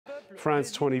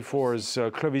France 24's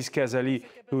Clovis Casali,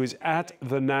 who is at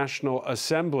the National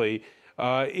Assembly.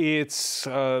 It's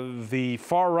the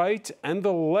far right and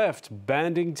the left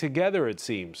banding together, it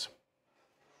seems.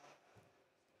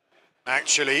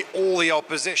 Actually, all the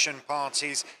opposition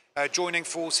parties joining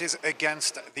forces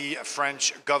against the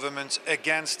French government,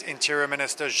 against Interior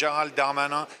Minister Gérald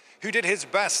Darmanin, who did his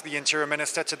best, the Interior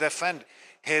Minister, to defend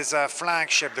his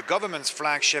flagship, the government's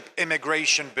flagship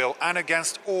immigration bill, and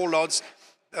against all odds,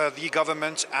 the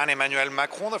government and Emmanuel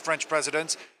Macron, the French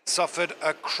president, suffered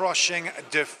a crushing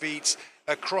defeat,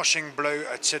 a crushing blow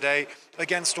today,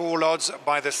 against all odds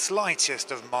by the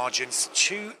slightest of margins.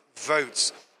 Two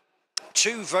votes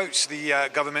the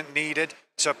government needed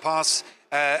to pass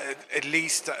at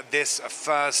least this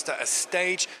first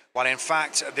stage, while in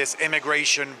fact this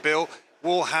immigration bill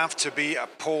will have to be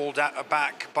pulled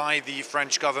back by the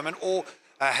French government or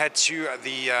head to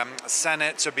the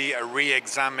Senate to be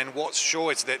re-examined. What's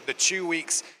sure is that the 2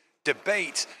 weeks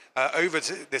debate over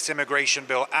this immigration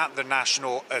bill at the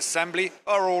National Assembly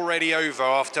are already over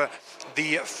after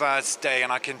the first day.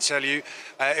 And I can tell you,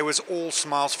 it was all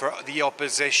smiles for the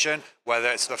opposition, whether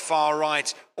it's the far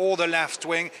right or the left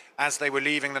wing, as they were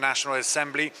leaving the National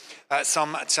Assembly.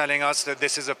 Some telling us that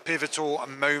this is a pivotal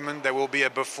moment. There will be a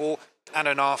before and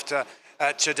an after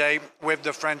today, with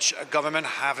the French government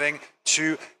having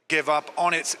to give up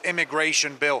on its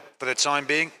immigration bill for the time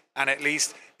being, and at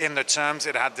least in the terms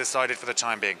it had decided for the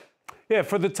time being. Yeah,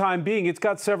 for the time being, it's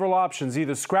got several options.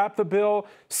 Either scrap the bill,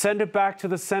 send it back to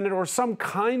the Senate, or some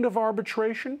kind of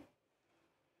arbitration?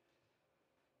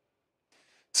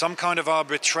 Some kind of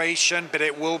arbitration, but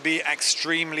it will be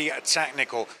extremely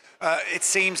technical. It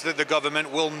seems that the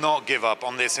government will not give up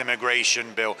on this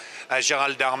immigration bill.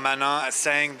 Gérald Darmanin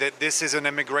saying that this is an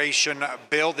immigration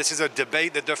bill, this is a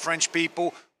debate that the French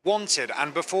people wanted.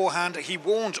 And beforehand, he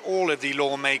warned all of the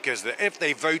lawmakers that if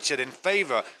they voted in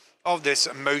favor of this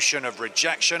motion of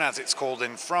rejection, as it's called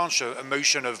in France, a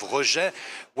motion of rejet,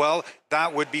 well,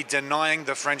 that would be denying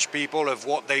the French people of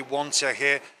what they want to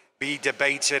hear be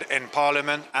debated in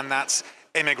Parliament, and that's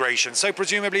immigration. So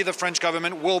presumably the French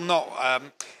government will not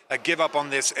give up on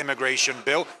this immigration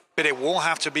bill, but it will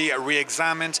have to be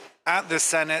re-examined at the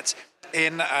Senate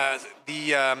in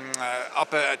the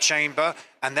upper chamber.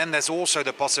 And then there's also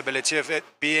the possibility of it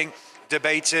being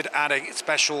debated at a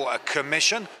special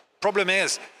commission. Problem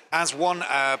is, as one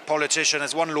politician,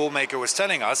 as one lawmaker was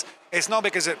telling us, it's not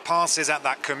because it passes at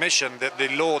that commission that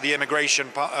the immigration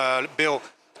bill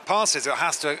passes. It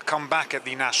has to come back at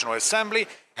the National Assembly,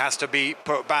 has to be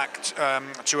put back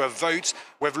to a vote,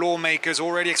 with lawmakers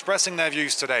already expressing their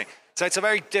views today. So it's a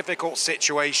very difficult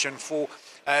situation for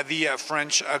the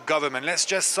French government. Let's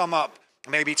just sum up,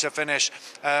 maybe to finish,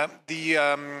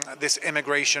 this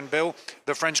immigration bill.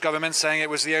 The French government saying it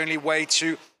was the only way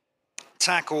to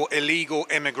tackle illegal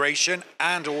immigration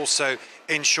and also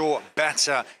ensure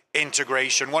better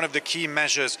integration. One of the key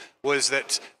measures was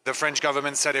that the French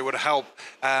government said it would help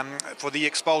for the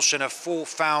expulsion of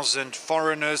 4,000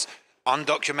 foreigners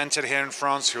undocumented here in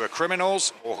France who are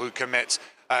criminals or who commit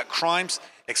crimes,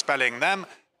 expelling them.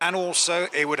 And also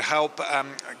it would help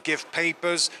give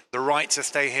papers, the right to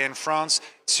stay here in France,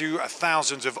 to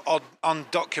thousands of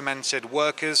undocumented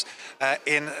workers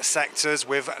in sectors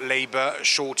with labour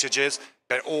shortages.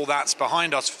 But all that's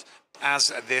behind us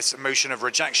as this motion of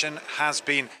rejection has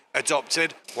been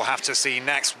adopted. We'll have to see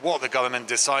next what the government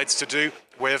decides to do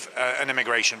with an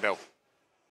immigration bill.